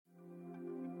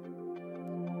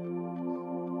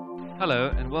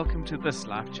Hello and welcome to this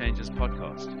Life Changes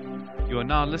podcast. You are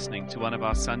now listening to one of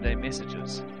our Sunday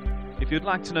messages. If you'd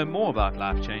like to know more about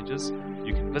Life Changes,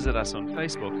 you can visit us on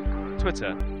Facebook,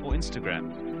 Twitter, or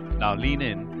Instagram. Now lean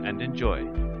in and enjoy.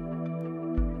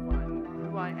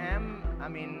 Who I am,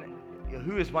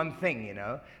 who is one thing, you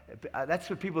know? That's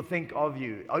what people think of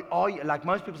you. Are you, like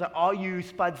most people say, are you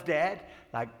Spud's dad?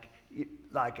 And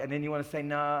then you want to say,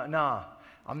 no,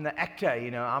 I'm the actor, you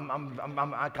know.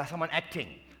 I got someone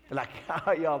acting. They're like,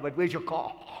 oh, yeah, but where's your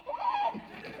car?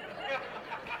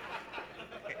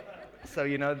 So,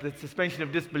 you know, the suspension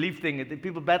of disbelief thing,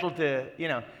 people battle to, you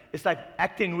know, it's like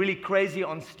acting really crazy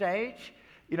on stage.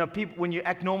 You know, people, when you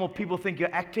act normal, people think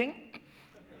you're acting.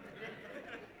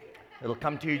 It'll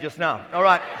come to you just now. All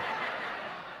right,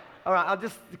 I'll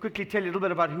just quickly tell you a little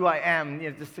bit about who I am, you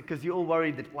know, just because you're all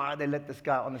worried that why they let this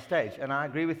guy on the stage, and I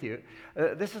agree with you.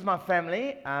 This is my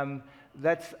family.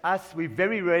 That's us. We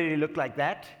very rarely look like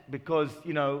that because,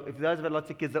 you know, if those have lots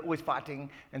of kids, they're always fighting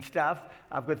and stuff.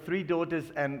 I've got 3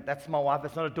 daughters, and that's my wife.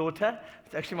 That's not a daughter.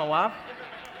 It's actually my wife.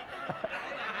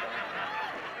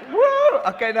 Woo!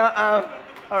 Okay, now,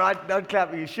 all right, don't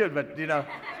clap. You should, but, you know,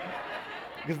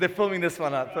 because they're filming this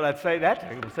one. I thought I'd say that.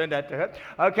 I'm going to send that to her.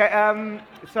 Okay,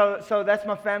 so that's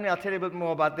my family. I'll tell you a bit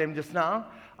more about them just now.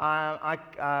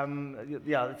 That's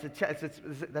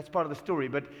part of the story,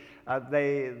 but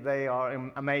they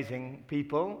are amazing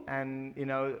people, and, you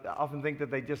know, I often think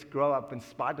that they just grow up in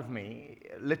spite of me,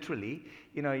 literally.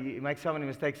 You know, you make so many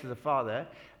mistakes as a father,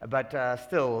 but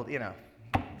still, you know,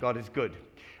 God is good.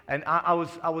 And I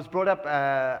was brought up,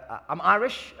 I'm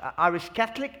Irish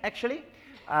Catholic, actually.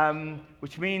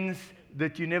 Which means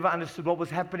that you never understood what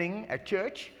was happening at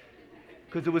church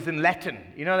because it was in Latin.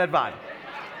 You know that vibe?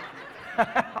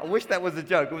 I wish that was a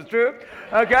joke. It was true.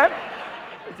 Okay?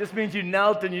 It just means you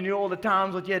knelt and you knew all the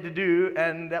times what you had to do,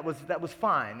 and that was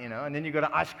fine, you know. And then you got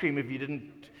an ice cream if you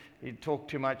talk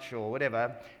too much or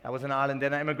whatever. I was in Ireland,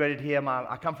 then I immigrated here.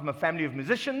 I come from a family of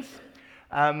musicians.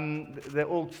 They're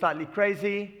all slightly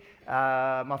crazy.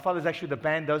 My father's actually the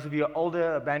band, those of you who are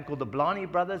older, a band called the Blarney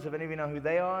Brothers, if any of you know who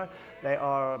they are. They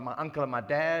are my uncle and my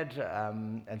dad,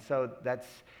 and so that's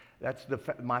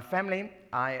my family.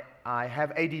 I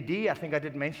have ADD, I think I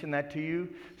did mention that to you,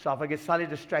 so if I get slightly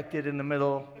distracted in the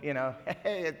middle, you know,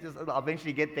 I'll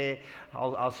eventually get there,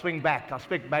 I'll swing back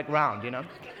round, you know.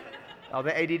 Are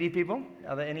there ADD people?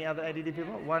 Are there any other ADD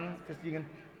people? One, just you can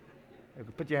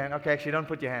put your hand, okay, actually don't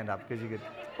put your hand up, because you could,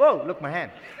 whoa, look, my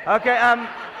hand. Okay,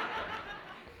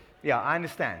 yeah, I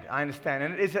understand. And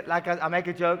is it like I make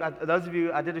a joke? Those of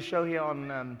you, I did a show here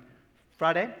on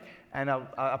Friday, and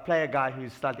I play a guy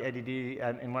who's slightly ADD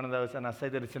in one of those, and I say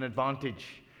that it's an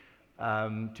advantage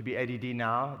to be ADD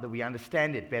now, that we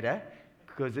understand it better,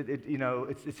 because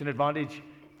it's an advantage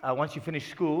once you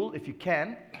finish school, if you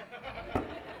can,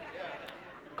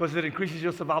 because it increases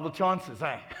your survival chances.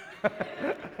 Eh?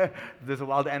 If there's a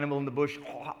wild animal in the bush,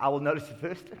 I will notice it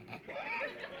first.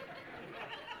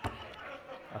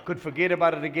 I could forget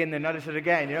about it again, then notice it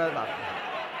again, you know.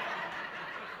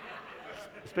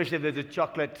 Especially if there's a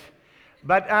chocolate.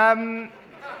 But I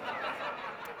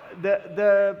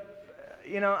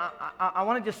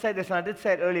want to just say this, and I did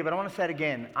say it earlier, but I want to say it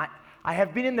again. I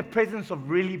have been in the presence of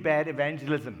really bad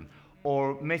evangelism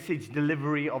or message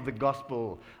delivery of the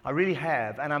gospel. I really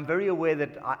have, and I'm very aware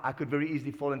that I could very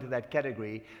easily fall into that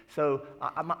category. So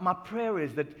my prayer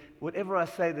is that whatever I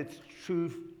say that's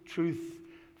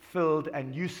truth-filled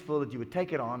and useful, that you would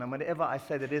take it on, and whatever I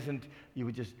say that isn't, you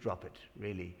would just drop it,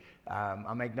 really.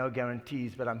 I make no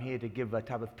guarantees, but I'm here to give a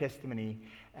type of testimony,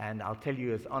 and I'll tell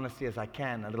you as honestly as I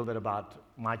can a little bit about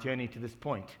my journey to this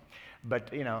point.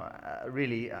 But, you know, I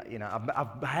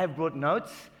have brought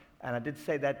notes, and I did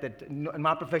say that in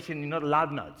my profession, you're not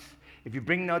allowed notes. If you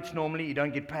bring notes normally, you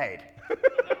don't get paid.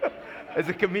 As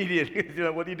a comedian, you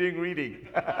know, what are you doing reading?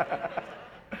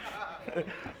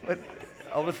 But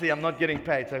obviously, I'm not getting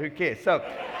paid, so who cares? So,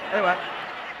 anyway,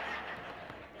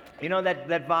 you know that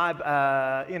vibe.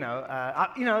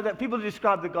 That people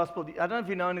describe the gospel. I don't know if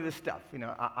you know any of this stuff. You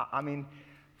know,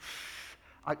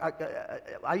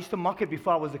 I used to mock it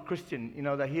before I was a Christian. You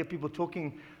know, I hear people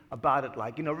talking about it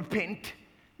like, you know, repent.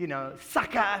 You know,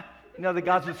 sucker. You know, the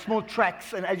guys with small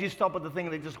tracks, and as you stop at the thing,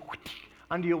 they just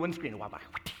under your windscreen.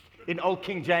 In old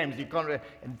King James, you can't.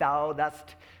 And thou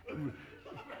dost.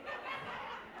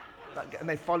 And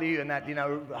they follow you in that, you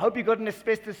know, I hope you got an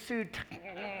asbestos suit.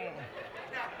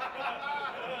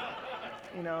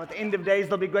 You know, at the end of days,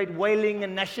 there'll be great wailing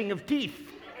and gnashing of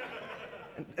teeth.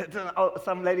 And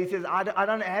some lady says, I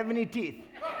don't have any teeth. She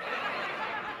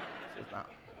says, no,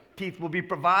 teeth will be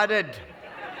provided.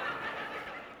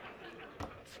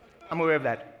 I'm aware of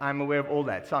that. I'm aware of all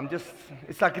that. So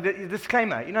it's like a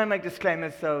disclaimer. You know, I make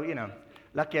disclaimers, so,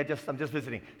 lucky I'm just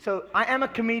visiting. So I am a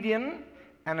comedian,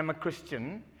 and I'm a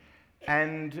Christian,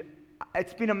 and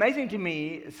it's been amazing to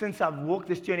me since I've walked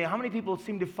this journey, how many people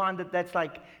seem to find that that's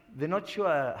like, they're not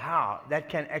sure how that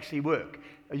can actually work.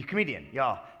 Are you a comedian?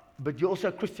 Yeah. But you're also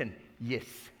a Christian? Yes.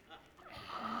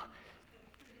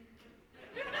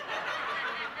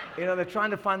 They're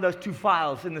trying to find those two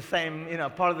files in the same,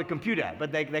 part of the computer,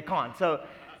 but they can't. So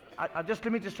let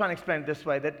me just try and explain it this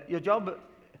way, that your job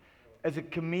as a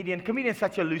comedian is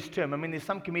such a loose term. I mean, there's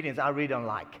some comedians I really don't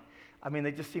like. I mean,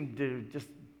 they just seem to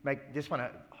just want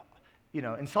to,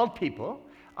 insult people.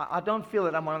 I don't feel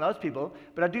that I'm one of those people,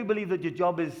 but I do believe that your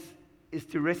job is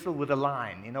to wrestle with a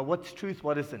line. What's truth,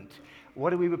 what isn't?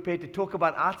 What are we prepared to talk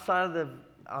about outside of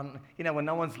when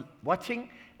no one's watching,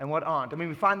 and what aren't? I mean,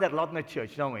 we find that a lot in the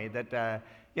church, don't we? That,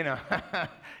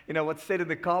 what's said in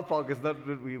the car park is not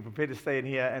what we're prepared to say in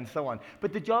here, and so on.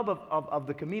 But the job of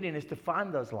the comedian is to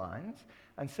find those lines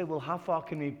and say, well, how far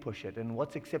can we push it, and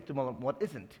what's acceptable and what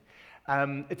isn't?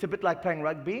 It's a bit like playing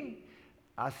rugby.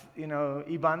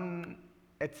 Iban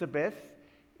Etzebeth,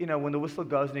 when the whistle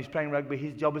goes and he's playing rugby,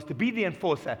 his job is to be the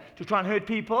enforcer, to try and hurt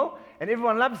people, and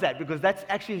everyone loves that because that's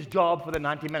actually his job for the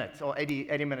 90 minutes or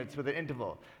 80 minutes with an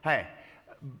interval. Hey,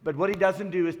 but what he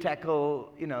doesn't do is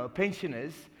tackle,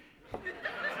 pensioners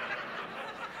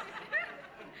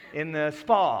in the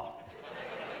spa,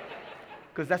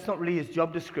 because that's not really his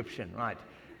job description, right?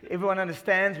 Everyone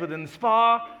understands within the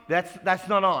spa, that's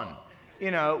not on.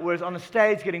 Whereas on a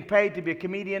stage, getting paid to be a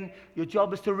comedian, your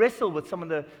job is to wrestle with some of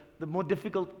the more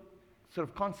difficult sort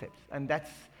of concepts. And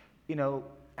that's,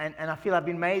 and I feel I've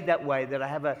been made that way, that I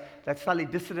have that slightly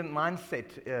dissident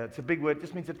mindset. It's a big word. It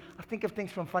just means that I think of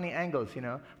things from funny angles,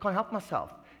 Can't help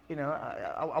myself.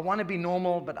 I want to be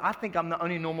normal, but I think I'm the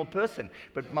only normal person.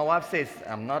 But my wife says,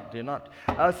 I'm not, you're not.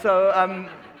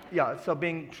 So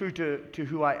being true to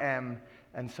who I am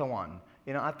and so on.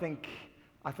 I think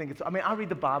I read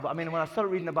the Bible. I mean, when I started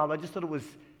reading the Bible, I just thought it was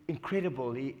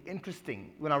incredibly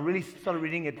interesting when I really started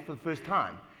reading it for the first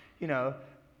time.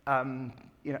 Adam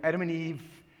and Eve,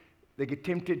 they get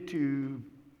tempted to,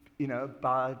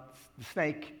 by the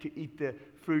snake to eat the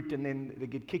fruit, and then they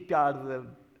get kicked out of the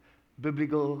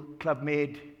biblical Club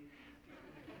Med,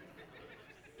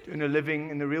 doing a living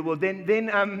in the real world.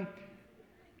 Then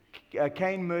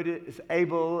Cain murders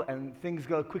Abel, and things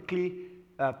go quickly,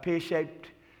 pear-shaped,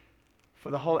 for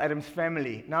the whole Adam's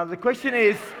family. Now, the question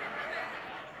is,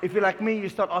 if you're like me, you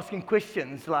start asking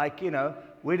questions like,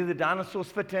 where do the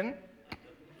dinosaurs fit in?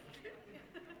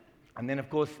 And then, of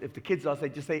course, if the kids ask, they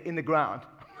just say, in the ground.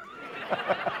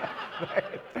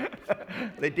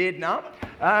 They're dead now.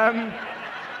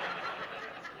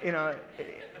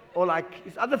 Or like,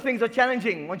 other things are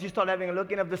challenging once you start having a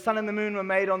look. If the sun and the moon were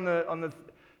made on the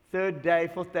third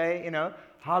day, fourth day,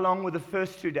 how long were the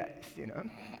first 2 days,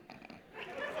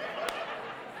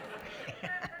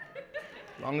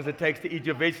 As long as it takes to eat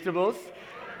your vegetables.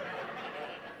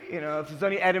 If it's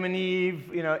only Adam and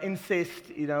Eve,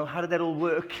 incest, how did that all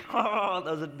work?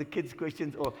 Those are the kids'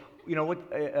 questions. Or,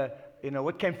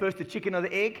 what came first, the chicken or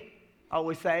the egg? I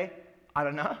always say, I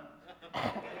don't know.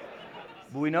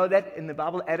 But we know that in the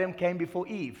Bible, Adam came before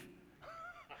Eve.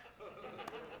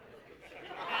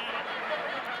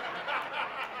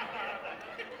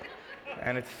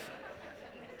 And it's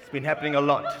been happening a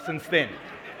lot since then.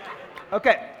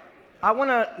 Okay. I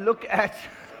want to look at.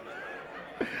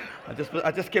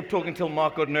 I just kept talking till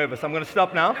Mark got nervous. I'm going to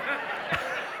stop now.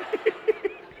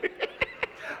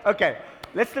 Okay,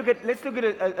 let's look at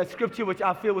a scripture which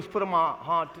I feel was put on my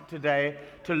heart today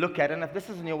to look at. And if this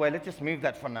isn't your way, let's just move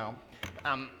that for now.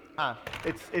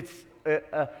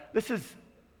 This is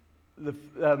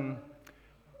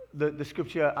the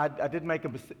scripture. I did make a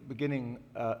beginning.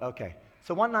 Okay.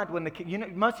 So one night when the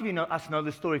king, most of you know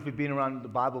this story if you've been around the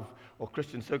Bible or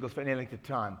Christian circles for any length of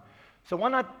time. So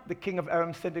one night the king of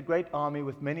Aram sent a great army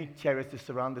with many chariots to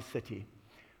surround the city.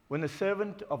 When the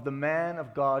servant of the man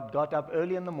of God got up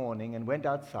early in the morning and went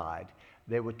outside,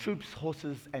 there were troops,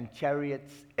 horses, and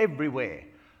chariots everywhere.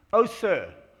 "Oh,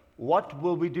 sir, what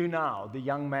will we do now?" the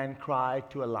young man cried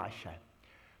to Elisha.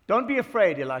 "Don't be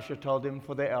afraid," Elisha told him,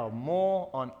 "for there are more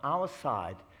on our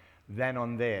side than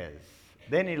on theirs."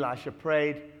 Then Elisha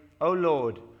prayed, "O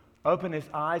Lord, open his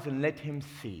eyes and let him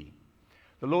see."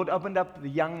 The Lord opened up the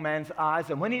young man's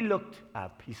eyes, and when he looked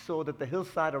up, he saw that the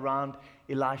hillside around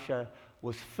Elisha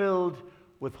was filled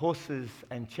with horses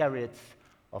and chariots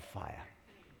of fire.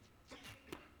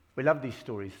 We love these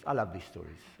stories. I love these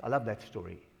stories. I love that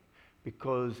story.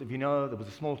 Because if you know, there was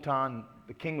a small town.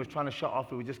 The king was trying to show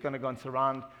off. We were just going to go and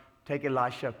surround, take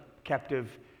Elisha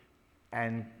captive.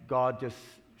 and God just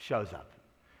shows up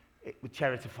with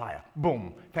chariots of fire.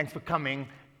 Boom, thanks for coming,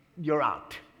 you're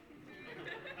out.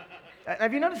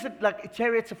 Have you noticed that, like,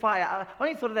 chariots of fire? I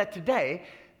only thought of that today,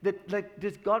 that, like,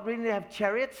 does God really have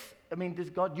chariots? I mean,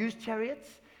 does God use chariots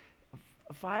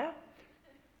of fire?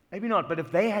 Maybe not, but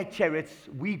if they had chariots,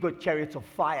 we got chariots of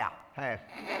fire. Hey.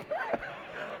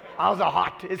 Ours are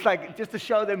hot. It's like, just to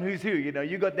show them who's who, you know,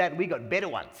 you got that, we got better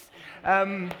ones.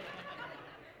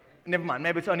 Never mind,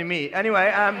 maybe it's only me.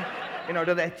 Anyway, you know,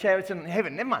 they have chariots in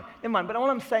heaven. Never mind. But all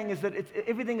I'm saying is that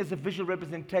everything is a visual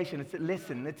representation. It's a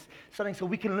lesson. It's something so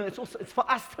we can learn. It's for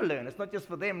us to learn. It's not just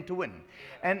for them to win.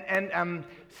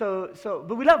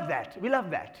 But we love that. We love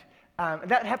that.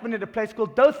 That happened at a place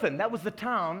called Dothan. That was the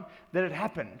town that it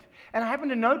happened. And I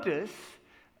happened to notice,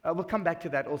 we'll come back to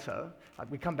that also.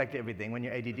 We come back to everything when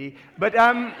you're ADD. But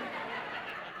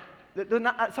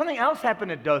something else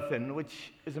happened at Dothan,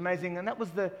 which is amazing, and that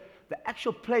was the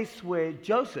actual place where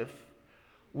Joseph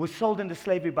was sold into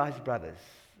slavery by his brothers.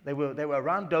 They were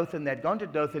around Dothan. They'd gone to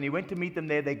Dothan. He went to meet them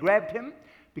there. They grabbed him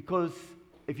because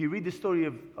if you read the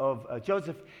story of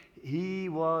Joseph, he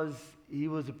was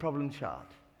a problem child.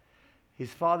 His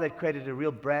father had created a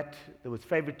real brat. There was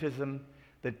favoritism.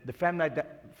 The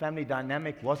family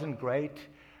dynamic wasn't great.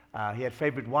 He had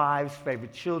favorite wives,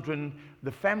 favorite children.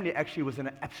 The family actually was in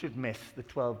an absolute mess, the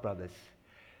 12 brothers.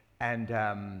 And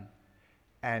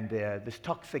this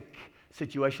toxic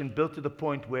situation built to the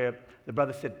point where the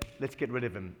brothers said, let's get rid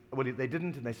of him. Well, they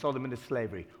didn't, and they sold him into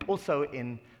slavery, also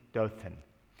in Dothan.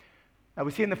 Now,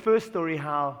 we see in the first story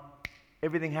how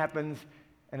everything happens,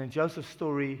 and in Joseph's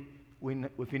story,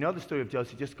 if you know the story of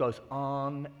Joseph, it just goes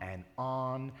on and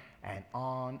on and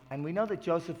on. And we know that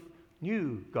Joseph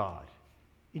knew God.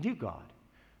 He knew God.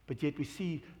 But yet we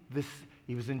see this,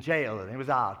 he was in jail, and he was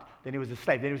out, then he was a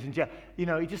slave, then he was in jail. You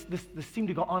know, this seemed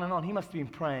to go on and on. He must have been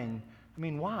praying. I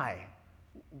mean, why?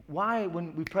 Why,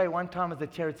 when we pray one time, is the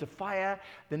chariots of fire,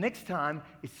 the next time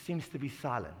it seems to be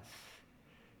silence?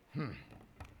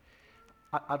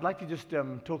 I'd like to just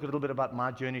talk a little bit about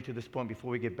my journey to this point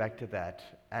before we get back to that.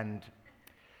 And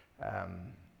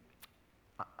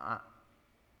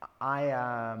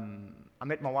I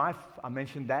met my wife. I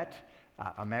mentioned that.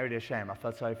 I married her, shame. I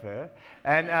felt sorry for her.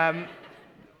 And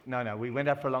no, we went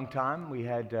out for a long time. We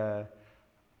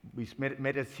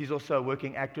met. She's also a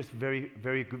working actress, very,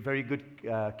 very good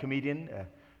comedian,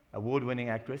 award-winning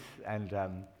actress. And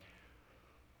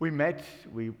we met.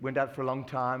 We went out for a long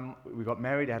time. We got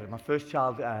married. I had my first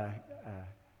child,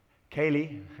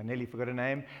 Kaylee. I nearly forgot her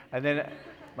name. And then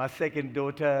my second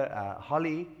daughter,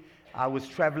 Holly. I was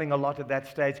traveling a lot at that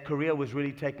stage. Korea was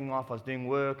really taking off. I was doing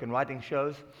work and writing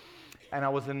shows. And I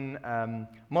was in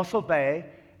Mossel Bay,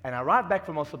 and I arrived back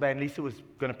from Mossel Bay, and Lisa was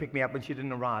going to pick me up, and she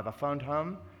didn't arrive. I phoned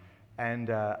home, and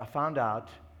I found out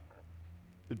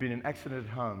there'd been an accident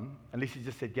at home, and Lisa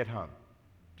just said, get home.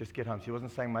 Just get home. She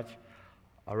wasn't saying much.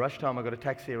 I rushed home. I got a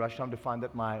taxi. I rushed home to find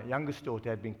that my youngest daughter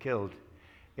had been killed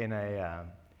in a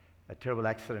terrible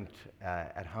accident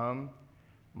at home.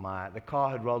 The car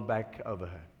had rolled back over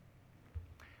her.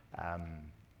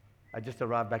 I just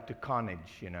arrived back to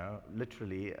carnage, you know,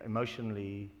 literally,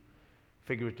 emotionally,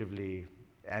 figuratively.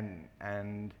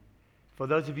 And for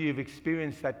those of you who've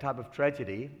experienced that type of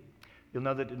tragedy, you'll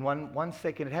know that in one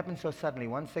second, it happens so suddenly.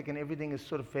 1 second, everything is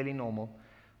sort of fairly normal.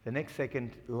 The next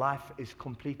second, life is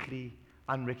completely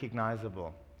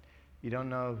unrecognizable. You don't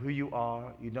know who you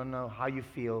are. You don't know how you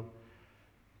feel.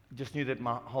 I just knew that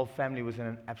my whole family was in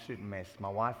an absolute mess. My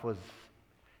wife was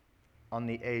on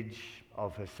the edge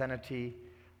of her sanity.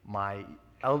 My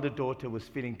elder daughter was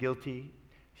feeling guilty.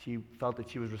 She felt that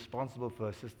she was responsible for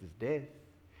her sister's death.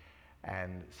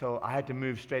 And so I had to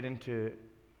move straight into,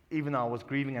 even though I was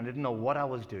grieving and I didn't know what I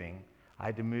was doing, I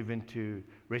had to move into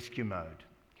rescue mode.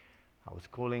 I was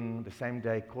calling the same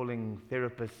day, calling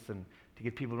therapists and to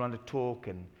get people around to talk,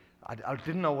 and I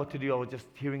didn't know what to do. I was just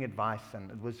hearing advice, and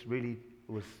it was very,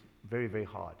 very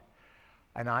hard.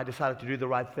 And I decided to do the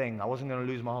right thing. I wasn't going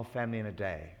to lose my whole family in a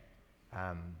day.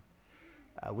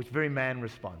 Which very man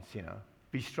response, you know,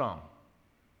 be strong.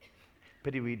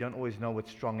 Pity we don't always know what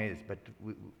strong is, but,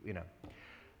 you know.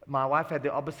 My wife had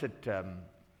the opposite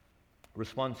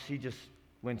response. She just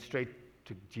went straight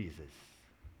to Jesus.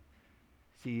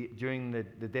 During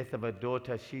the death of her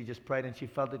daughter, she just prayed and she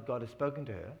felt that God had spoken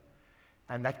to her.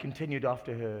 And that continued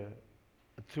after her,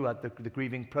 throughout the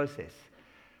grieving process.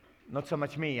 Not so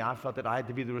much me. I felt that I had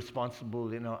to be the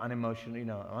responsible, you know,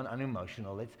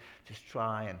 unemotional. Let's just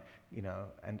try and, you know.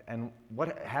 And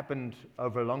what happened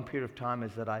over a long period of time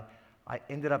is that I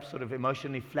ended up sort of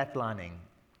emotionally flatlining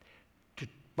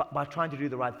by trying to do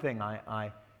the right thing.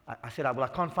 I said, well, I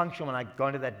can't function when I go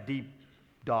into that deep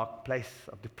dark place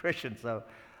of depression. So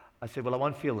I said, well, I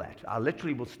won't feel that. I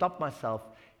literally will stop myself.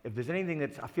 If there's anything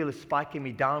that I feel is spiking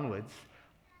me downwards,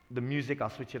 the music, I'll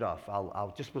switch it off.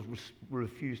 I'll just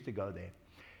refuse to go there.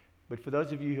 But for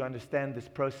those of you who understand this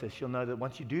process, you'll know that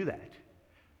once you do that,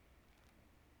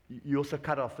 you also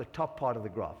cut off the top part of the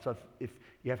graph. So if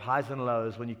you have highs and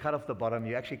lows, when you cut off the bottom,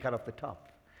 you actually cut off the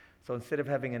top. So instead of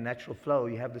having a natural flow,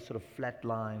 you have this sort of flat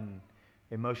line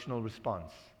emotional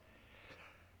response.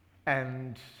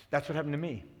 And that's what happened to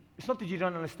me. It's not that you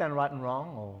don't understand right and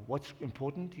wrong or what's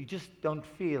important. You just don't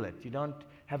feel it. You don't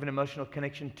have an emotional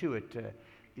connection to it.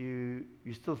 You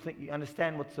still think you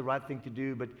understand what's the right thing to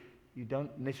do, but you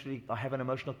don't necessarily have an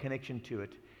emotional connection to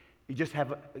it. You just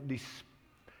have these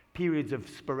periods of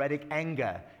sporadic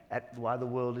anger at why the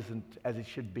world isn't as it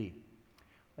should be.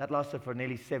 That lasted for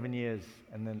nearly 7 years,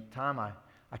 and then time I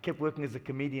kept working as a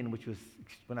comedian, which was,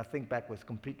 when I think back, was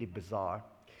completely bizarre.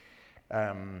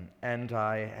 And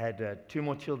I had 2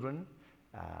 more children.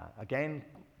 Again,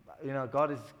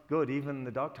 God is good, even in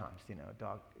the dark times.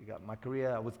 My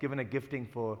career, I was given a gifting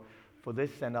for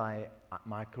this, and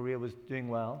my career was doing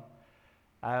well.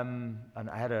 And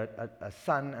I had a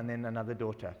son and then another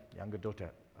daughter, younger daughter,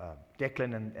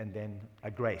 Declan, and then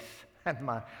a Grace. And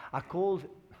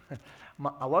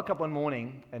I woke up one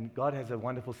morning, and God has a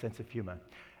wonderful sense of humor.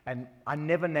 And I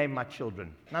never named my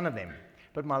children, none of them.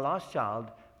 But my last child,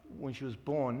 when she was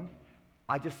born,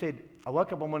 I just said, I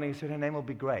woke up one morning and said her name will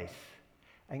be Grace.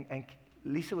 And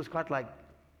Lisa was quite like,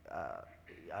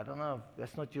 I don't know,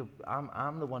 that's not your,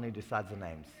 I'm the one who decides the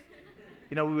names.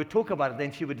 We would talk about it,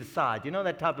 then she would decide.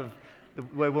 That type of, the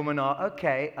way women are,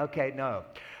 okay, no.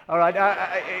 All right,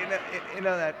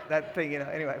 that thing,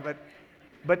 anyway.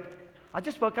 But I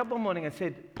just woke up one morning and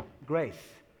said, Grace.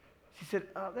 She said,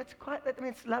 oh, that's quite,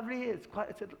 it's lovely, it's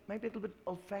maybe a little bit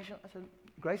old-fashioned. I said,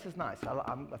 Grace is nice.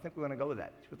 I think we're going to go with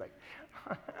that. She was like,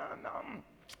 no.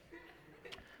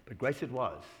 But Grace it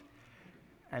was.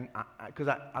 And because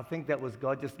I think that was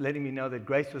God just letting me know that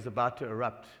Grace was about to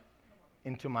erupt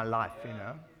into my life,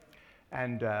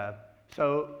 And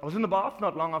so I was in the bath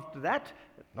not long after that.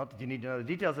 Not that you need to know the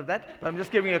details of that, but I'm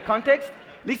just giving you a context.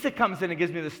 Lisa comes in and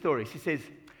gives me the story. She says,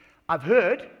 I've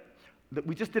heard that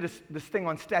we just did this thing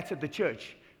on stats at the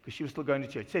church, because she was still going to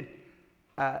church. She said,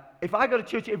 if I go to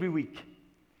church every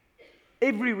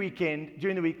weekend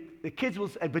during the week, the kids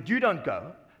will, but you don't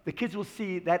go, the kids will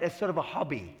see that as sort of a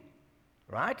hobby,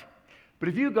 right? But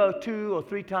if you go 2 or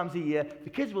 3 times a year, the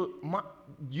kids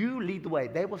you lead the way.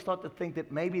 They will start to think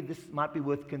that maybe this might be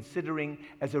worth considering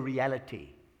as a reality.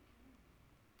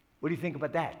 What do you think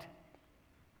about that?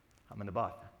 I'm in the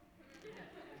bath.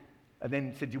 And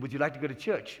then said, would you like to go to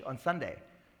church on Sunday?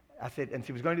 I said, and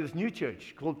she was going to this new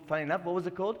church called, funny enough, what was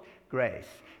it called? Grace.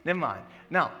 Never mind.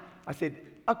 Now, I said,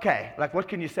 okay, what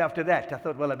can you say after that? I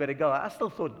thought, well, I better go. I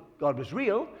still thought God was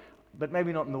real, but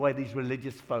maybe not in the way these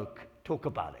religious folk talk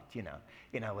about it,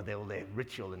 with all their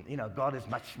ritual, and, God is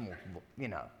much more,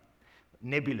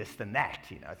 nebulous than that,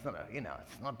 It's not,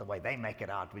 it's not the way they make it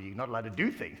out, where you're not allowed to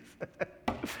do things.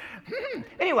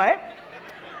 Anyway,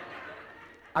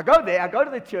 I go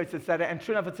to the church on Saturday, and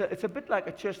sure enough, it's a bit like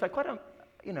a church, like quite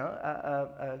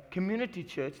a community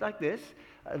church like this,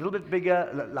 a little bit bigger,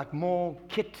 like more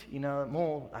kit,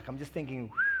 more, like I'm just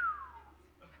thinking,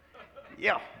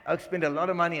 yeah, I'll spend a lot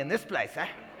of money in this place, huh?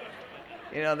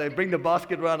 They bring the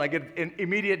basket around, I get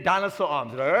immediate dinosaur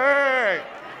arms. Hey!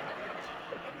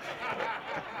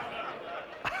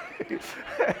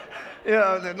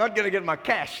 They're not going to get my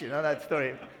cash, that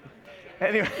story.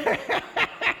 Anyway.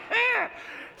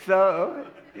 So,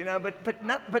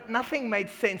 but nothing made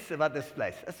sense about this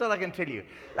place. That's all I can tell you.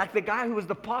 Like the guy who was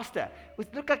the pastor,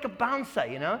 looked like a bouncer,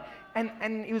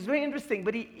 and he was very interesting,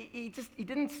 but he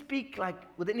didn't speak like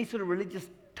with any sort of religious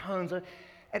tones,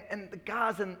 and the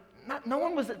guys, and no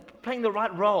one was playing the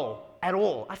right role at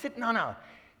all. I said, no,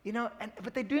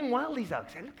 but they're doing well, these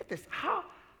oaks. I said, look at this. How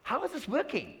is this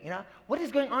working? What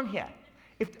is going on here?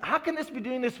 How can this be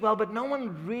doing this well, but no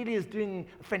one really is doing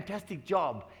a fantastic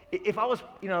job? If I was,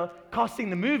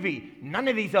 casting the movie, none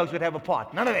of these oaks would have a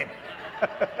part. None of them.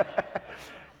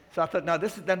 So I thought, no,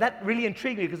 that really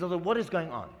intrigued me, because I thought, what is going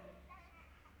on?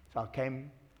 So I came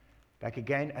back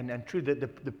again, and true,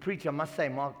 the preacher, I must say,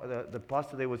 Mark, the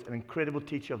pastor there was an incredible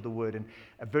teacher of the word and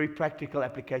a very practical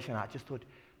application. I just thought,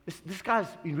 this guy's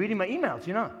been reading my emails,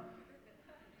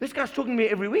 This guy's talking to me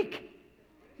every week.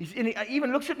 And he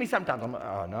even looks at me sometimes. I'm like,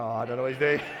 oh, no, I don't know what he's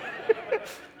doing.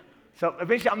 So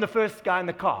eventually, I'm the first guy in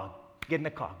the car. Get in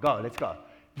the car. Go, let's go.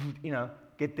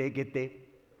 Get there.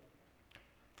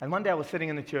 And one day I was sitting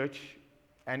in the church,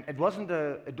 and it wasn't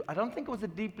I don't think it was a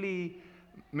deeply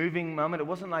moving moment. It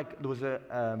wasn't like there was a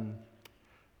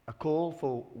a call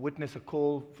for witness, a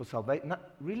call for salvation.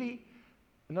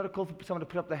 Not a call for someone to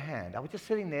put up their hand. I was just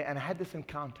sitting there and I had this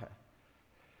encounter.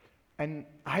 And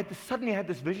suddenly I had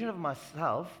this vision of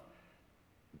myself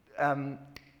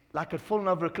like I'd fallen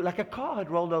over, like a car had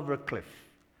rolled over a cliff.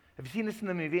 Have you seen this in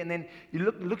the movie? And then it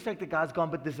looks like the guy's gone,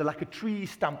 but there's like a tree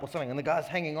stump or something, and the guy's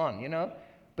hanging on, you know?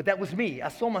 But that was me. I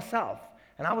saw myself,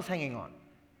 and I was hanging on.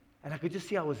 And I could just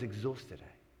see I was exhausted.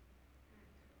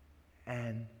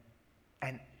 And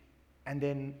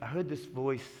then I heard this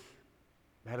voice,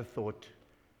 I had a thought.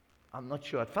 I'm not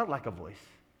sure. It felt like a voice.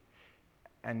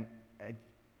 And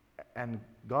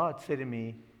God said to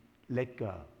me, let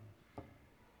go.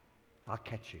 I'll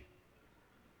catch you.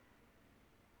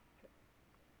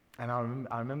 And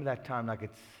I remember that time like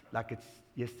it's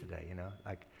yesterday, you know,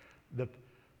 like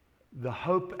the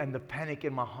hope and the panic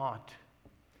in my heart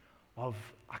of,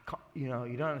 I can't, you know,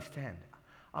 you don't understand.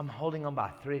 I'm holding on by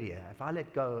a thread here. If I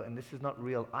let go and this is not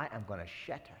real, I am going to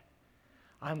shatter.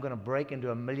 I'm going to break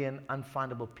into a million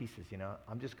unfindable pieces, you know.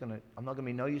 I'm not going to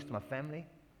be no use to my family.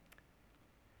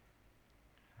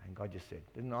 And God just said,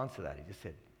 didn't answer that. He just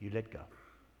said, you let go.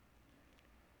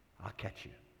 I'll catch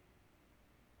you.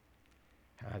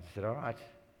 And I just said, all right,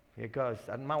 here it goes.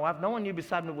 And my wife, no one knew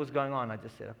beside me what was going on. I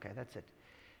just said, okay, that's it.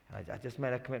 And I just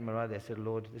made a commitment right there. I said,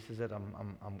 Lord, this is it.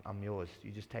 I'm yours.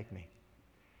 You just take me.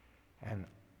 And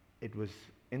it was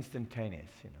instantaneous,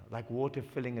 you know, like water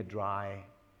filling a dry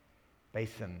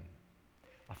basin.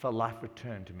 I felt life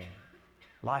return to me.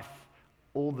 Life,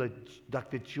 like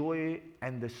the joy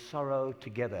and the sorrow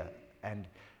together. And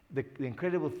the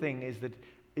incredible thing is that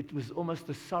it was almost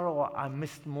the sorrow I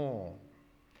missed more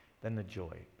than the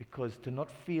joy, because to not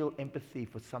feel empathy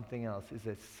for something else is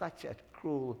such a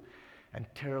cruel and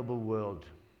terrible world.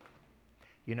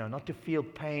 You know, not to feel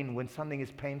pain when something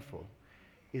is painful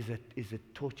is a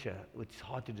torture which is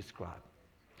hard to describe.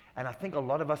 And I think a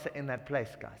lot of us are in that place,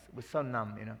 guys. We're so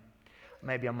numb, you know.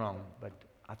 Maybe I'm wrong, but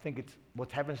I think it's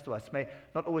what happens to us.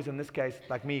 Not always in this case,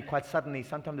 like me, quite suddenly.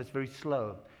 Sometimes it's very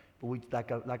slow, but we like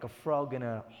a frog in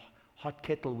a hot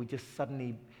kettle. We just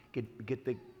suddenly get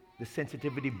the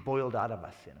sensitivity boiled out of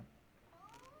us, you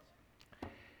know.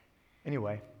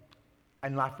 Anyway,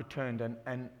 and life returned,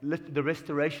 and the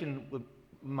restoration with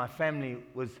my family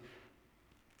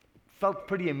felt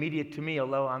pretty immediate to me.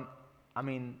 Although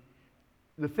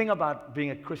the thing about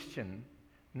being a Christian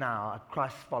now, a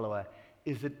Christ follower,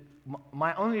 is that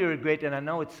my only regret, and I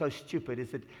know it's so stupid,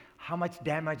 is that how much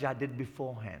damage I did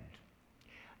beforehand.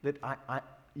 That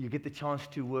you get the chance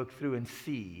to work through and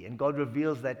see, and God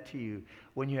reveals that to you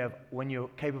when you're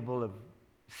capable of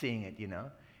seeing it, you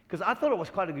know. Because I thought I was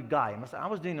quite a good guy. I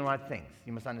was doing the right things.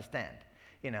 You must understand.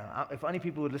 You know, if only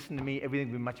people would listen to me,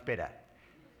 everything would be much better.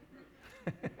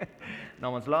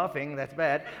 No one's laughing. That's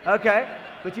bad. Okay,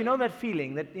 but you know that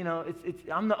feeling that, you know,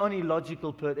 I'm the only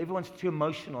logical person. Everyone's too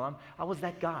emotional. I was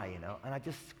that guy, you know, and I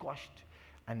just squashed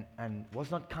and was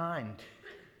not kind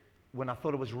when I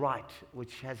thought it was right,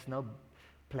 which has no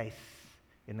place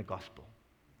in the gospel.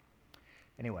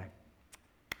 Anyway,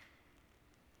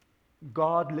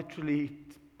 God literally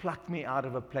plucked me out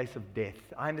of a place of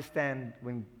death. I understand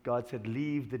when God said,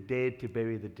 leave the dead to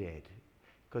bury the dead,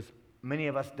 because many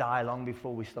of us die long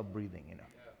before we stop breathing, you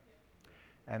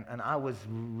know. And I was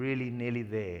really nearly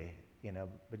there, you know,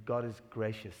 but God is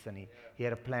gracious, and he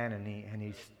had a plan, and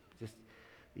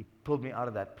he pulled me out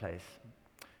of that place.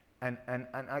 And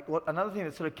another thing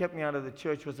that sort of kept me out of the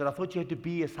church was that I thought you had to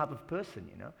be a type of person,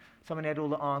 you know. Someone had all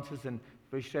the answers and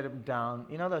very straight up and down.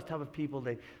 You know those type of people,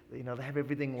 they have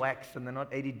everything waxed and they're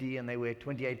not ADD and they wear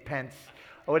 28 pants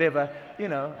or whatever, you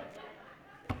know,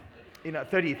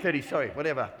 30, sorry,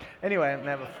 whatever. Anyway, and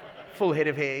they have a full head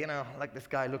of hair, you know, like this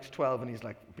guy looks 12 and he's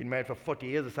like been married for 40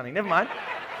 years or something. Never mind.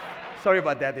 Sorry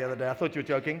about that the other day. I thought you were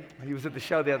joking. He was at the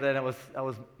show the other day, and I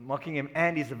was mocking him,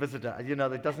 and he's a visitor. You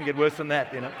know, it doesn't get worse than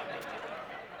that, you know.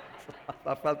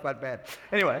 I felt quite bad.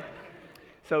 Anyway,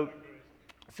 so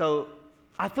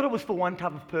I thought it was for one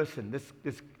type of person,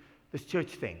 this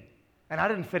church thing, and I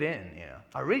didn't fit in, you know.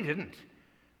 I really didn't.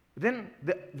 But then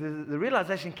the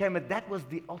realization came that was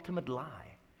the ultimate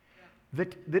lie.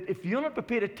 That if you're not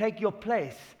prepared to take your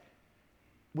place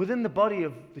within the body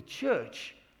of the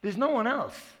church, there's no one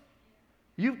else.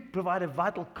 You provide a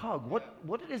vital cog.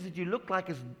 What it is that you look like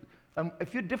is,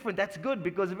 if you're different, that's good,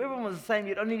 because if everyone was the same,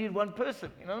 you'd only need one person.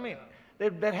 You know what I mean?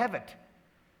 They'd have it.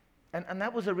 And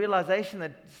that was a realization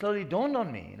that slowly dawned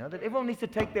on me, you know, that everyone needs to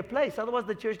take their place. Otherwise,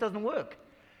 the church doesn't work.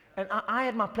 And I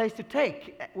had my place to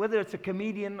take, whether it's a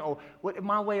comedian or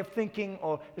my way of thinking,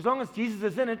 or as long as Jesus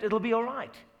is in it, it'll be all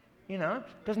right. You know,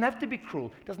 it doesn't have to be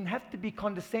cruel. It doesn't have to be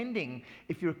condescending.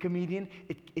 If you're a comedian,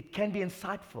 it can be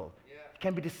insightful. Yeah.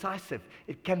 can be decisive.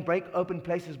 It can break open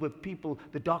places where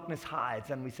the darkness hides,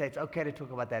 and we say it's okay to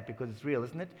talk about that because it's real,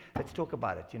 isn't it? Let's talk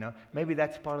about it, Maybe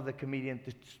that's part of the comedian,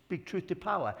 to speak truth to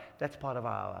power. That's part of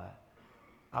our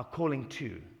calling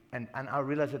too. And I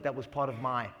realized that was part of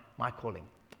my calling.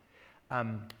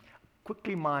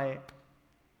 Quickly,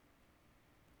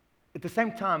 at the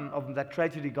same time of that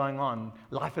tragedy going on,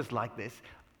 life is like this.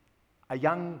 A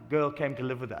young girl came to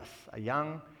live with us, a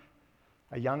young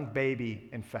baby,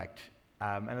 in fact.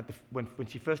 And when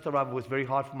she first arrived, it was very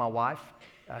hard for my wife.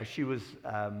 She was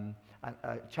a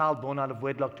child born out of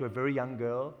wedlock to a very young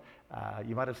girl.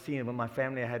 You might have seen it when my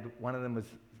family, I had one of them was,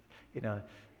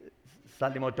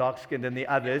 slightly more dark-skinned than the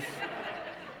others.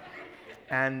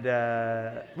 And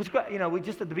it was great. We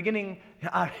just at the beginning,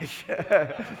 Irish,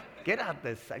 get out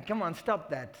there, son. Come on, stop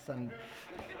that,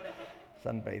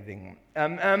 sunbathing.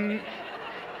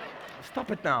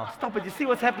 Stop it now. Stop it. You see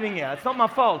what's happening here? It's not my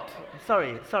fault.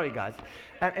 Sorry, guys.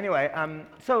 Anyway,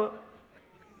 so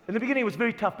in the beginning it was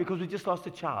very tough because we just lost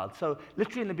a child. So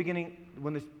literally in the beginning,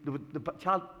 when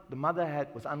the mother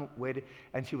was unwed,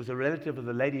 and she was a relative of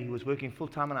the lady who was working full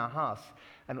time in our house,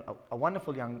 and a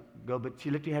wonderful young girl, but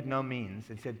she literally had no means,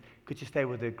 and said, "Could you stay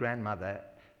with her grandmother?"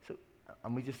 So,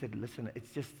 and we just said, "Listen, it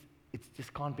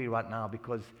just can't be right now,"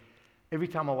 because every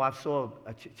time my wife saw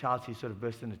a child, she sort of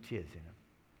burst into tears,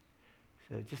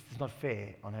 So it just is not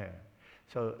fair on her.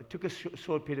 So it took a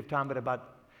short period of time, but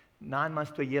about 9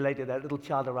 months to a year later, that little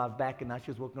child arrived back, and now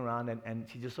she was walking around, and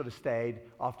she just sort of stayed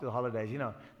after the holidays.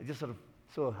 They just sort of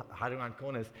saw her hiding around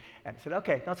corners, and said,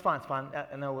 "Okay, that's fine, it's fine.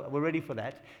 No, we're ready for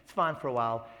that. It's fine for a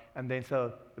while." And then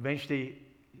so eventually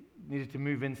needed to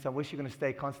move in. So where's she going to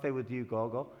stay? Can't stay with you,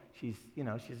 Gogo. She's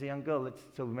a young girl.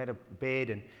 So we made a bed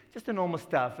and just the normal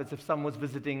stuff, as if someone was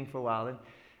visiting for a while,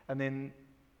 and then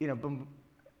boom.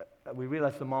 We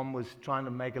realized the mom was trying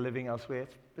to make a living elsewhere.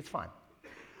 It's fine.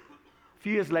 A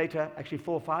few years later, actually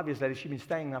 4 or 5 years later, she'd been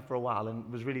staying there for a while and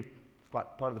was really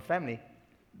quite part of the family.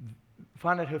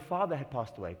 Found out her father had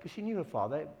passed away, because she knew her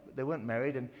father. They weren't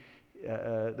married, and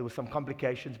there were some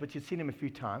complications, but she'd seen him a few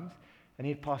times, and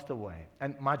he had passed away.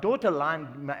 And my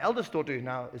eldest daughter, who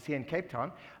now is here in Cape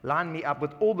Town, lined me up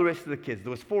with all the rest of the kids.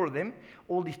 There was 4 of them,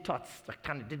 all these tots,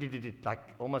 like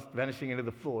almost vanishing into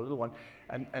the floor, little one.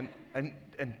 And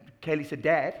Kaylee said,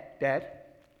 Dad,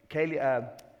 Kaylee,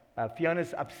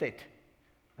 Fiona's upset.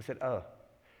 I said, "Oh."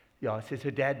 Yeah, it says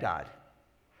her dad died.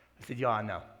 I said, "Yeah, I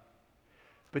know."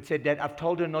 But said, "Dad, I've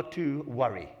told her not to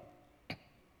worry."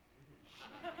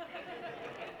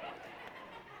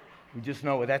 You just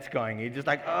know where that's going. You're just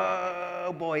like,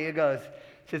 "Oh boy, here goes."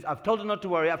 Says, "I've told her not to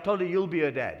worry. I've told her you'll be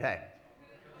her dad." Hey.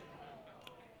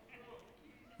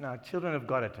 No, children have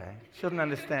got it, eh? Children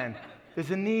understand.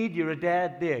 There's a need, you're a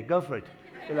dad, there, go for it.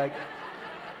 You're like,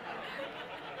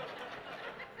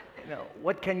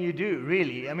 what can you do,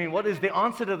 really? I mean, what is the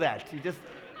answer to that? You just,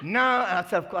 no. And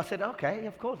I said, "Okay,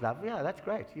 of course, love. Yeah, that's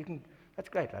great. That's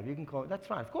great, love. You can call, that's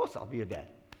fine. Of course I'll be your dad.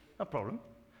 No problem."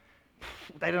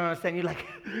 They don't understand. You're like,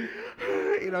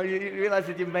 you realize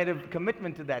that you've made a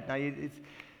commitment to that. Now,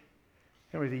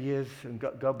 the years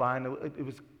go by, and it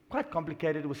was quite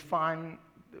complicated. It was fine.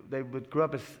 They would grow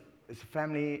up as a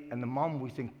family, and the mom, we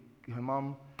think, her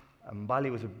mom,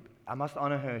 Mbali, I must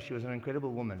honor her. She was an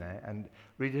incredible woman, and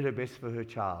really did her best for her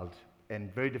child in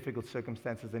very difficult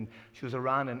circumstances. And she was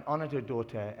around and honored her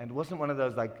daughter, and it wasn't one of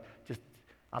those like, just,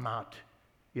 I'm out,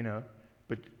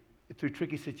 but through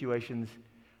tricky situations.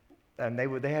 And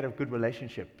they had a good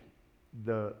relationship.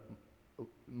 The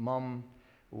mom,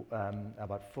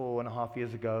 about 4.5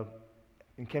 years ago,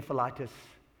 encephalitis,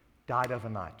 died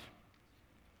overnight.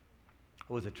 It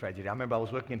was a tragedy. I remember I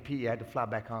was working in PE. I had to fly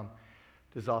back home.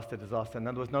 Disaster. And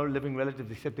there was no living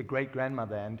relatives except the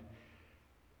great-grandmother. And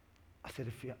I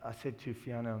said to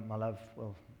Fiona, "My love,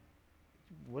 well,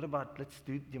 what about,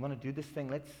 do you want to do this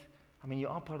thing? You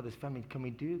are part of this family. Can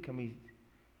we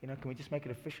just make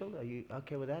it official? Are you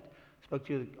okay with that?" Spoke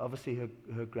to, obviously,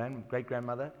 her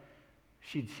great-grandmother.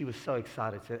 She was so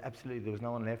excited. Said, absolutely, there was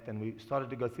no one left. And we started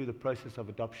to go through the process of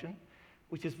adoption,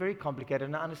 which is very complicated.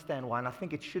 And I understand why. And I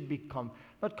think it should be,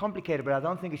 not complicated, but I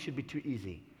don't think it should be too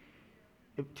easy.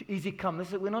 Too easy come.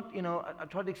 We're not, I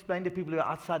try to explain to people who are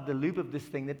outside the loop of this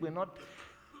thing that we're not,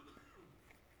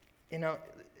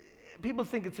 people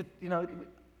think it's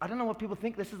I don't know what people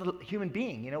think. This is a human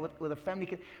being, with a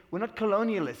family. We're not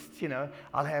colonialists,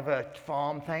 I'll have a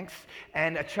farm, thanks,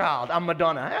 and a child. I'm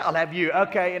Madonna. I'll have you.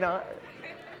 Okay, It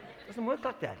doesn't work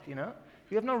like that, You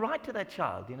have no right to that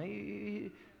child,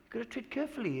 You've got to treat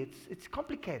carefully. It's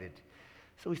complicated.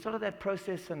 So we started that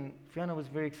process, and Fiona was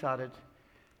very excited.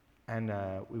 And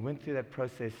we went through that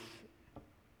process.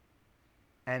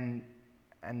 And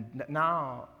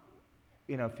now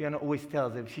Fiona always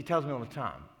she tells me all the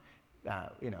time,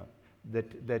 that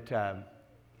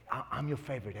I'm your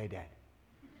favorite, hey, Dad.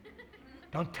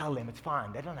 Don't tell them, it's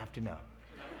fine. They don't have to know.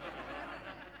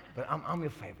 But I'm your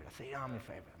favorite. I say, yeah, I'm your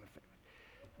favorite.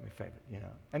 I'm your favorite,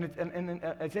 And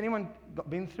has anyone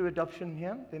been through adoption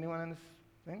here? Anyone in this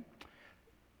thing?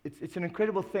 It's an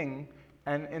incredible thing.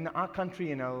 And in our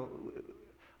country,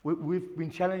 we've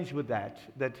been challenged with that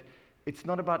it's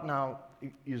not about now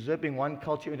usurping one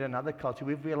culture into another culture.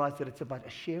 We've realized that it's about a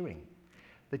sharing,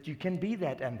 that you can be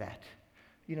that and that.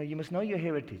 You must know your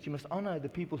heritage. You must honor the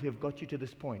people who have got you to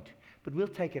this point. But we'll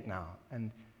take it now.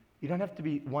 And you don't have to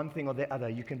be one thing or the other.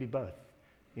 You can be both.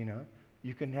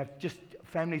 You can have just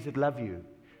families that love you.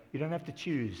 You don't have to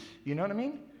choose. You know what I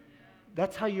mean?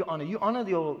 That's how you honor. You honor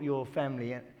your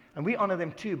family. And we honor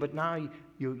them too. But now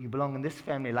you belong in this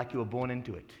family like you were born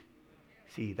into it.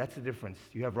 See, that's the difference.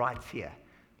 You have rights here,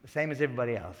 the same as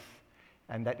everybody else.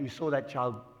 And that you saw that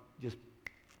child just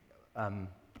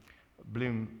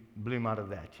bloom out of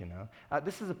that,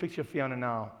 This is a picture of Fiona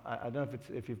now. I don't know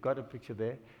if you've got a picture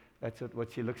there. That's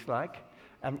what she looks like.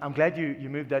 I'm glad you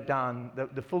moved that down.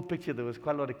 The full picture, there was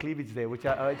quite a lot of cleavage there, which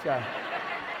I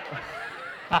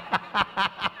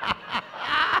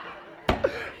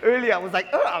earlier I was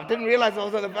like, I didn't realize I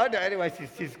was on the photo. Anyway,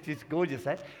 she's gorgeous,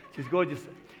 eh? She's gorgeous.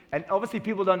 And obviously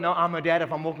people don't know I'm her dad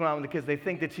if I'm walking around with the kids. They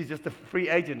think that she's just a free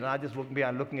agent and I just walking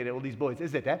behind looking at all these boys.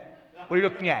 Is it, eh? What are you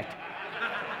looking at?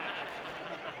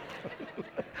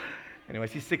 Anyway,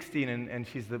 she's 16 and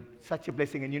she's such a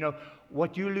blessing. And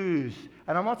what you lose,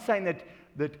 and I'm not saying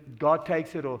that God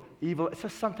takes it or evil, it's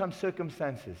just sometimes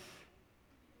circumstances.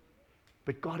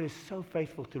 But God is so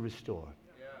faithful to restore.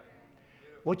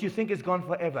 What you think is gone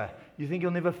forever, you think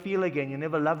you'll never feel again, you'll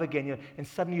never love again, and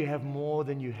suddenly you have more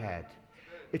than you had.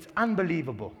 It's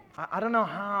unbelievable. I don't know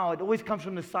how. It always comes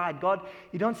from the side. God,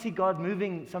 you don't see God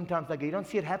moving sometimes like that. You don't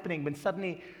see it happening, but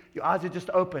suddenly your eyes are just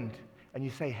opened and you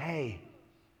say, hey,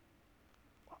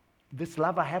 this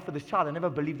love I have for this child, I never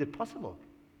believed it possible.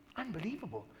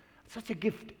 Unbelievable. Such a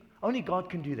gift. Only God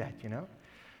can do that,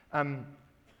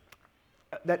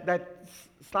 That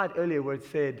slide earlier where it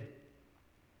said,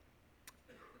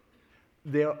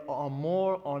 there are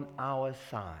more on our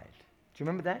side. Do you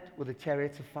remember that with the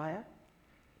chariots of fire?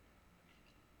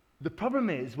 The problem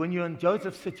is when you're in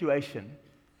Joseph's situation,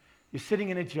 you're sitting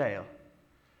in a jail.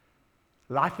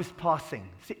 Life is passing.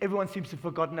 See, everyone seems to have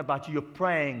forgotten about you. You're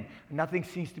praying. Nothing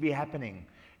seems to be happening.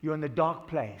 You're in the dark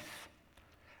place.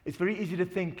 It's very easy to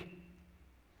think,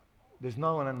 there's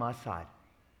no one on my side.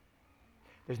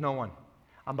 There's no one.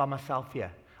 I'm by myself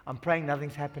here. I'm praying,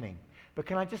 nothing's happening. But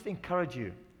can I just encourage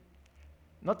you,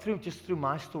 not just through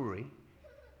my story,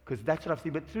 because that's what I've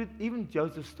seen, but through even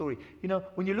Joseph's story.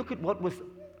 When you look at what was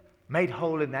made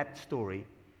whole in that story,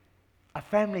 a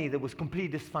family that was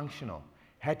completely dysfunctional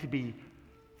had to be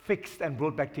fixed and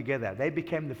brought back together. They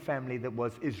became the family that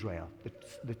was Israel,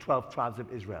 the 12 tribes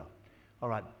of Israel. All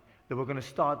right, they were going to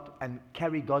start and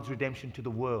carry God's redemption to the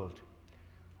world.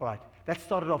 All right, that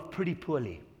started off pretty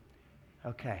poorly.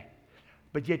 Okay,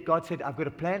 but yet God said, I've got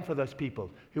a plan for those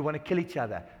people who want to kill each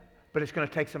other. But it's going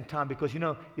to take some time because,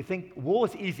 you think war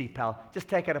is easy, pal. Just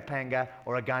take out a panga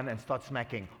or a gun and start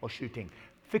smacking or shooting.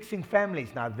 Fixing families,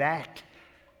 now that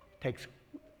takes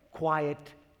quiet,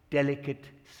 delicate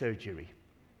surgery.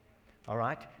 All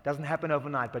right? Doesn't happen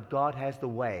overnight, but God has the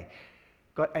way.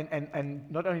 God, and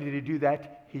not only did he do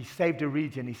that, he saved a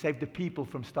region. He saved the people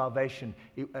from starvation.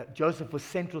 Joseph was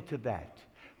central to that.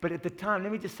 But at the time,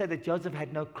 let me just say that Joseph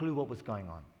had no clue what was going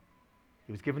on.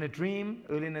 He was given a dream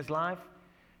early in his life.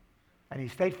 And he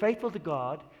stayed faithful to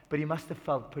God, but he must have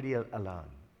felt pretty alone,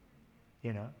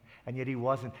 And yet he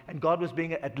wasn't. And God was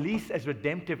being at least as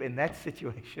redemptive in that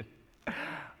situation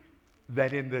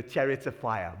than in the chariots of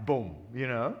fire. Boom,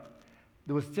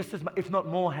 There was just as much, if not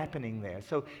more, happening there.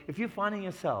 So if you're finding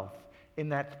yourself in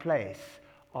that place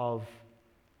of,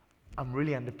 I'm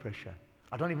really under pressure.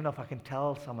 I don't even know if I can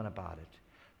tell someone about it.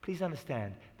 Please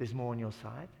understand, there's more on your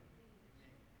side.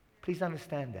 Please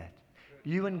understand that.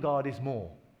 You and God is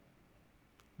more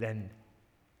than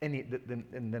a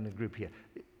group here.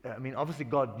 I mean, obviously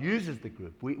God uses the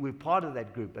group. We're part of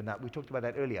that group, and we talked about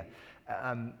that earlier.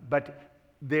 But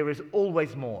there is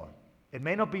always more. It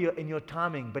may not be in your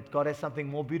timing, but God has something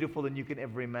more beautiful than you can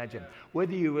ever imagine.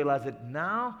 Whether you realize it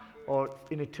now or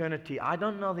in eternity, I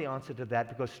don't know the answer to that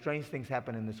because strange things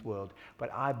happen in this world.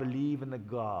 But I believe in the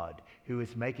God who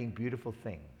is making beautiful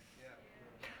things.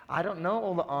 I don't know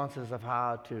all the answers of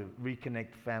how to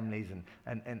reconnect families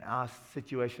and our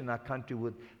situation in our country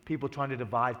with people trying to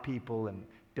divide people and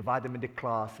divide them into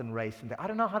class and race. I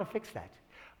don't know how to fix that.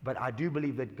 But I do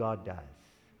believe that God does.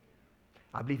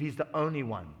 I believe he's the only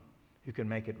one who can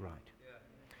make it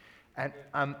right.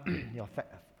 And yeah,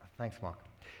 thanks, Mark.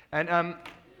 And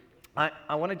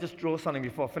I want to just draw something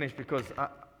before I finish because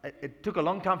it took a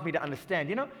long time for me to understand.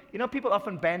 You know, people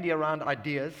often bandy around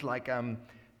ideas like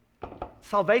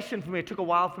salvation. For me, it took a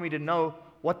while for me to know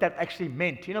what that actually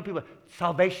meant. You know, people,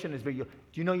 salvation is where do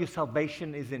you know your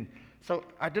salvation is in? So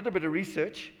I did a bit of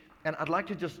research, and I'd like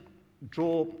to just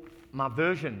draw my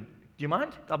version. Do you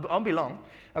mind? I won't be long.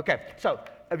 Okay, so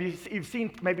have you've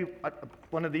seen maybe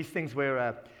one of these things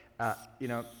where, you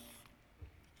know,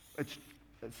 it's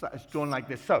drawn like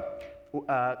this. So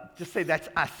just say that's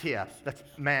us here. That's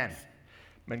mankind,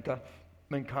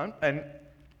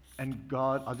 and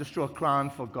God. I'll just draw a crown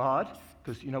for God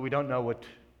because, you know, we don't know what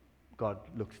God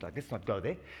looks like. Let's not go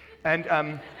there.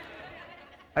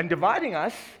 And dividing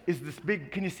us is this big,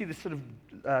 can you see this sort of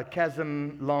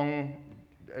chasm, long,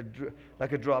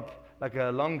 like a drop, like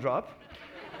a long drop.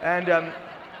 And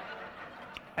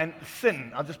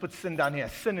sin, I'll just put sin down here.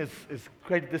 Sin is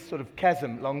created this sort of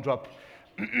chasm, long drop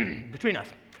between us.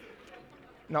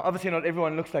 Now, obviously not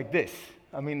everyone looks like this.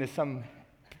 I mean, there's some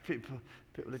people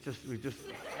that we just,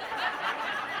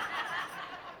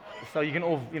 so you can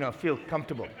all, you know, feel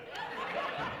comfortable.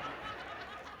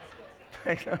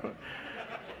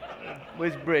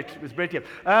 Where's Brett? Where's Brett here?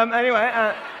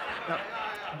 Anyway,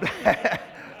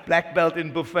 black belt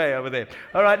in buffet over there.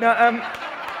 All right, now,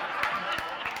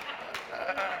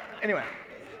 anyway.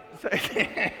 So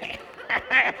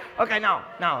okay,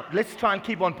 now, let's try and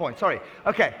keep on point. Sorry.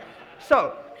 Okay,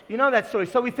 so, you know that story.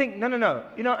 So we think, no.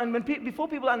 You know, and before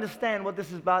people understand what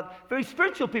this is about, very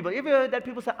spiritual people, you ever heard that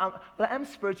people say, well, I'm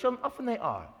spiritual? And often they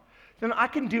are. No, I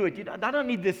can do it. You know, I don't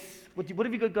need this. What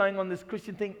have you got going on, this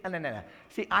Christian thing? No.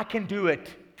 See, I can do it.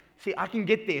 See, I can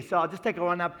get there. So I'll just take a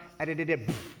run up.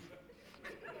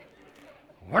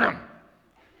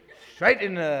 Straight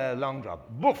in a long drop.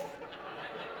 Boof.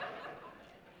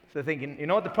 So thinking, you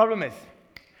know what the problem is?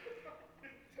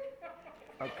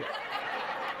 Okay.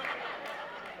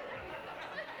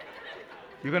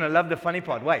 You're going to love the funny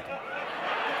part. Wait.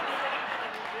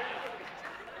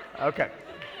 Okay.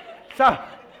 So,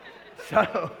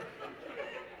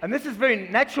 and this is very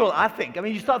natural, I think. I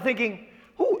mean, you start thinking,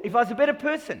 if I was a better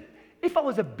person,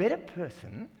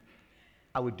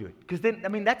 I would do it. Because then, I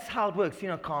mean, that's how it works, you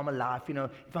know, karma life, you know,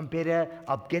 if I'm better,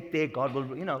 I'll get there, God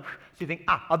will, you know. So you think,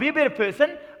 I'll be a better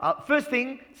person. First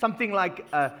thing, something like,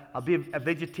 I'll be a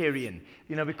vegetarian,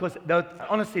 you know, because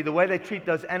honestly, the way they treat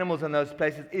those animals in those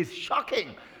places is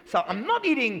shocking. So I'm not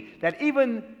eating that,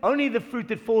 even only the fruit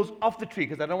that falls off the tree,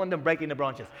 because I don't want them breaking the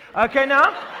branches. Okay,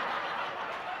 now?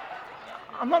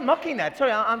 I'm not knocking that.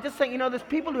 Sorry, I'm just saying, you know, there's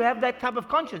people who have that type of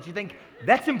conscience. You think,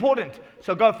 that's important,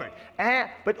 so go for it.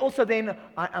 But also then,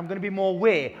 I'm going to be more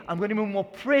aware. I'm going to be more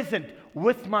present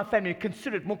with my family,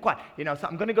 considerate, more quiet. You know, so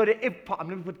I'm going to go to I'm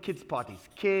going to put kids' parties.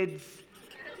 Kids'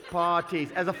 parties.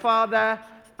 As a father,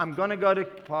 I'm going to go to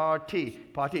parties.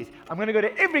 I'm going to go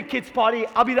to every kid's party.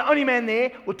 I'll be the only man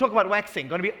there. We'll talk about waxing.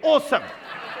 Going to be awesome.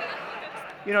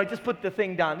 You know, just put the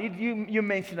thing down. You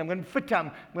mentioned I'm going to fit. I'm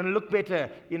going to look better.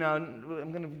 You know,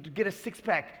 I'm going to get a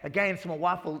six-pack again, so my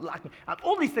wife will like me.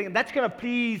 All these things. That's going to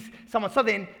please someone. So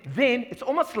then it's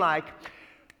almost like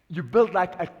you build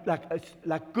like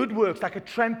good works, like a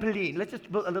trampoline. Let's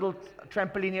just build a little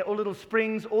trampoline here. All little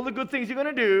springs, all the good things you're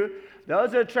going to do.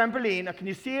 Those are a trampoline. Now, can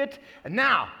you see it? And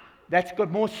now that's got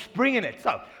more spring in it.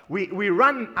 So we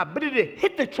run a bit of it,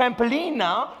 hit the trampoline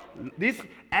now.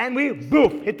 And we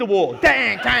boof, hit the wall.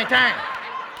 Dang.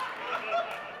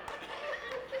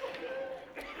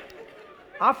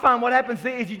 I found what happens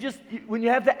there is when you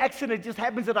have the accident, it just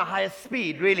happens at a higher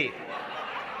speed, really.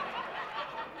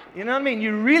 You know what I mean?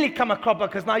 You really come a cropper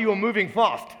because now you're moving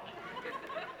fast.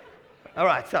 All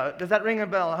right, so does that ring a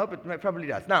bell? I hope it probably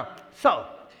does. Now,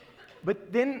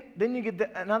 but then you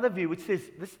get another view which says,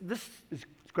 this is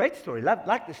a great story,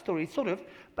 like this story, sort of,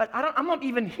 but I'm not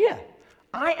even here.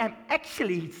 I am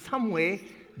actually somewhere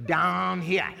down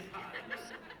here.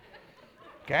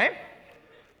 Okay?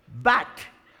 But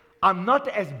I'm not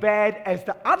as bad as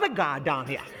the other guy down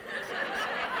here.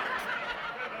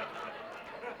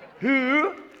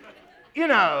 Who, you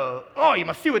know, you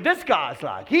must see what this guy's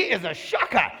like. He is a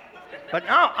shocker. But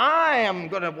now I am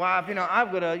got a wife, you know,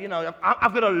 I've got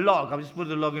a log. I've just put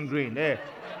the log in green there.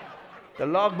 The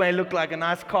log may look like a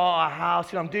nice car, a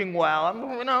house, you know, I'm doing well,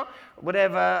 you know,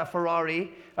 whatever, a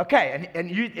Ferrari. Okay, and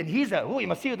he's you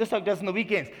must see what this dog does on the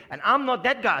weekends. And I'm not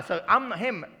that guy, so I'm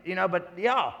him, you know, but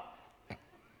yeah.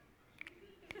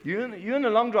 You in the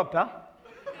long drop, pal?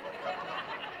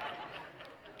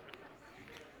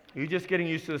 You're just getting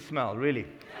used to the smell, really.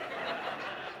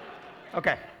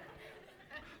 Okay.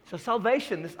 So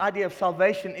salvation, this idea of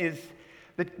salvation is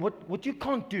that what you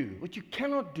can't do, what you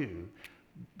cannot do,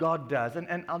 God does.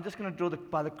 And I'm just going to draw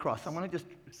by the cross. I'm going to just,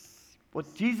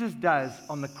 what Jesus does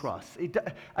on the cross.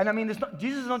 And I mean,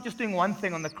 Jesus is not just doing one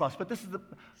thing on the cross, but this is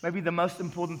maybe the most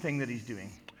important thing that he's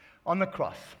doing on the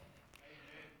cross.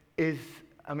 He's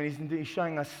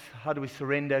showing us how do we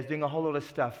surrender. He's doing a whole lot of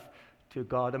stuff to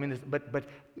God. I mean, but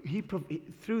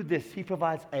through this, he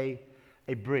provides a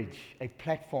bridge, a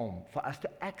platform for us to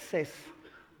access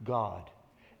God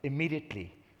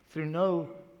immediately through no,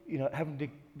 having to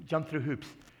jump through hoops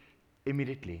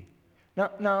immediately.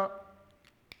 Now,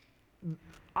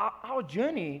 our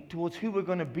journey towards who we're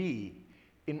going to be,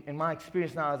 in my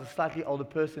experience now as a slightly older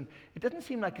person, it doesn't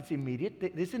seem like it's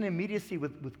immediate. There's an immediacy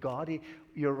with God.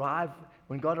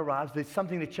 When God arrives, there's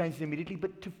something that changes immediately,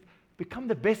 but to become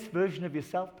the best version of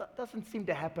yourself, that doesn't seem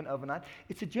to happen overnight.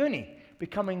 It's a journey,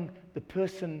 becoming the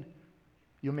person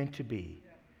you're meant to be.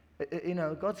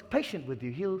 God's patient with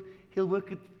you. He'll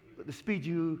work at the speed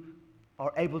you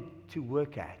are able to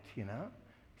work at,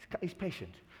 He's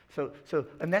patient.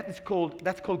 And that's called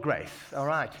grace, all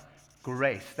right?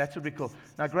 Grace, that's what we call.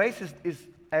 Now, grace is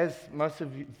as most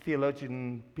of you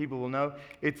theologian people will know,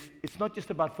 it's not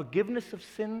just about forgiveness of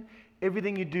sin,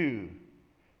 everything you do.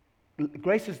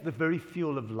 Grace is the very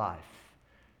fuel of life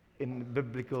in the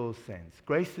biblical sense.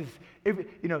 Grace is,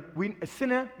 a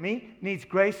sinner, me, needs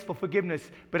grace for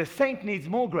forgiveness, but a saint needs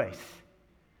more grace.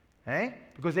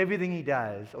 Because everything he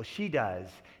does or she does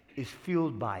is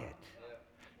fueled by it. Yeah.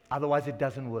 Otherwise, it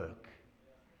doesn't work.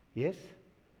 Yes?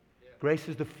 Yeah. Grace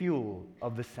is the fuel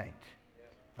of the saint.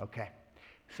 Yeah. Okay.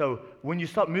 So when you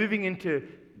start moving into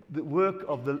the work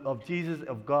of Jesus,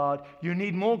 of God, you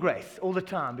need more grace all the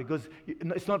time because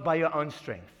it's not by your own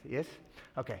strength. Yes?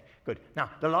 Okay, good. Now,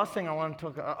 the last thing I want to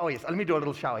talk about, let me do a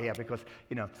little shower here because,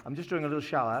 I'm just doing a little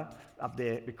shower up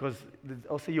there because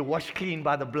also you're washed clean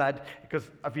by the blood because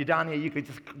if you're down here, you could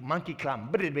just monkey climb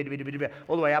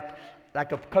all the way up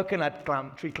like a coconut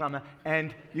tree climber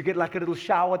and you get like a little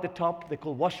shower at the top. They're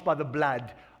called washed by the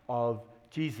blood of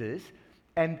Jesus.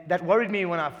 And that worried me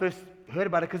when I first heard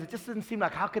about it because it just didn't seem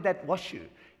like, how could that wash you?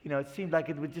 It seemed like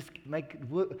it would just make it,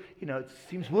 it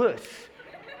seems worse.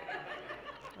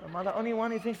 Am I the only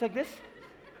one who thinks like this?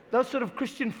 Those sort of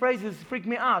Christian phrases freak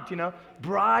me out,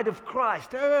 Bride of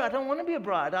Christ. I don't want to be a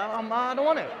bride. I don't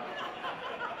want to.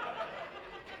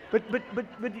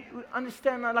 But you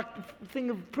understand, I like the thing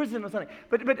of prison or something.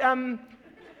 But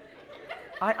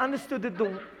I understood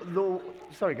that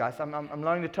sorry guys, I'm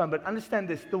lowering the tone, but understand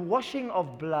this. The washing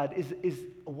of blood is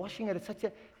washing at a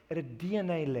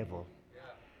DNA level.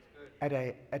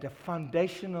 Yeah, at a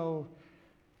foundational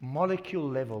molecule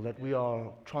level that we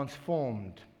are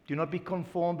transformed. Do not be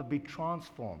conformed, but be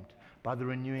transformed by the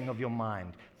renewing of your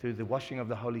mind through the washing of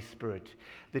the Holy Spirit.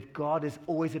 That God is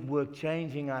always at work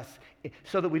changing us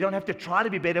so that we don't have to try to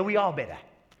be better, we are better.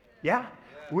 Yeah?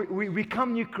 We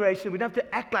become new creation. We don't have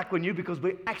to act like we're new because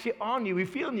we actually are new. We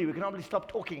feel new. We can hardly stop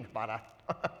talking about it.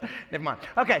 Never mind.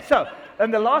 Okay,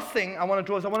 and the last thing I want to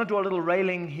draw is I want to draw a little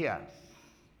railing here.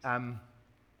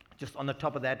 Just on the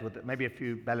top of that with maybe a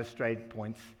few balustrade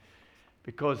points.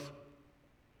 Because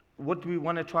what we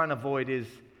want to try and avoid is,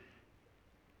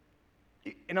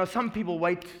 some people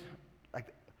wait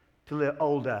till they're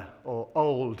older or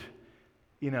old,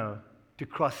 to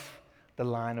cross the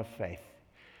line of faith.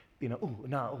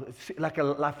 It's like a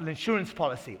life insurance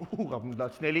policy.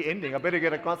 That's nearly ending. I better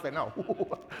get across there now.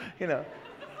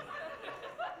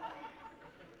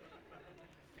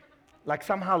 Like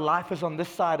somehow life is on this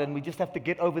side and we just have to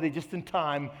get over there just in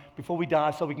time before we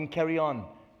die so we can carry on.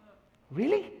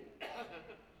 Really?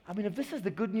 I mean, if this is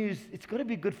the good news, it's got to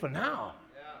be good for now.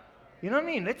 Yeah. You know what I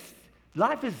mean?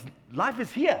 Life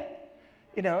is here.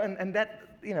 And that,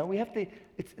 we have to,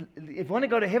 if you want to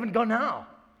go to heaven, go now.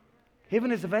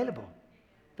 Heaven is available.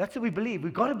 That's what we believe.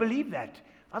 We've got to believe that.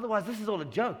 Otherwise, this is all a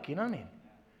joke, you know what I mean?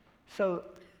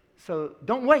 So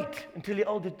don't wait until you're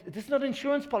old. This is not an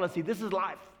insurance policy. This is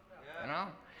life. Yeah.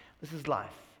 This is life.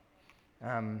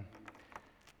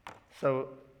 So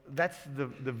that's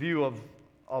the view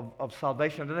of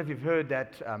salvation. I don't know if you've heard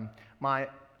that. My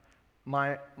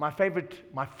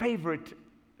favorite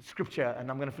scripture, and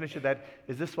I'm going to finish with that,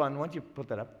 is this one. Why don't you put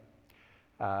that up?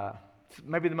 It's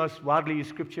maybe the most widely used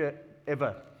scripture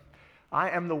ever. I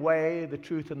am the way, the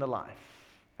truth, and the life.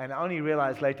 And I only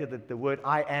realized later that the word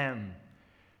I am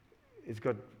has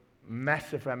got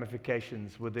massive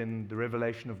ramifications within the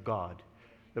revelation of God.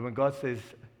 That when God says,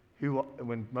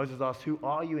 when Moses asks, who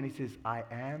are you? And he says, I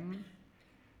am.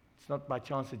 It's not by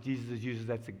chance that Jesus uses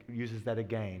that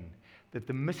again. That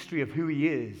the mystery of who he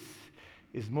is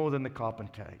more than the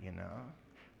carpenter,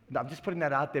 I'm just putting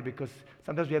that out there because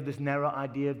sometimes we have this narrow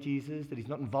idea of Jesus, that he's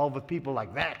not involved with people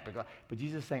like that. But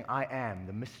Jesus is saying, I am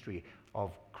the mystery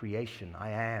of creation.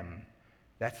 I am.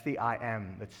 That's the I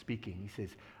am that's speaking. He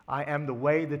says, I am the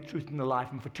way, the truth, and the life.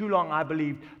 And for too long, I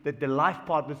believed that the life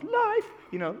part was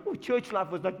life. Church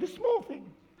life was like the small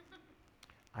thing.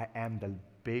 I am the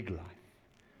big life.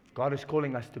 God is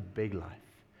calling us to big life.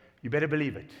 You better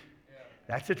believe it. Yeah.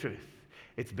 That's the truth.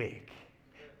 It's big.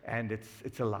 And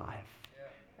it's alive.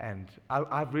 Yeah. And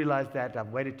I've realized that. I've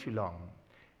waited too long.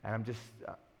 And I'm just,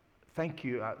 thank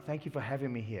you. Thank you for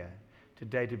having me here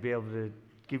today to be able to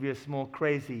give you a small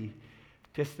crazy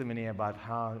testimony about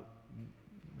how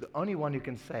the only one who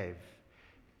can save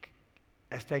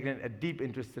has taken a deep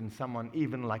interest in someone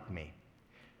even like me,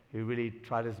 who really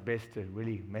tried his best to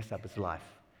really mess up his life.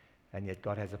 And yet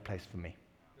God has a place for me.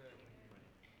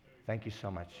 Thank you so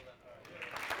much.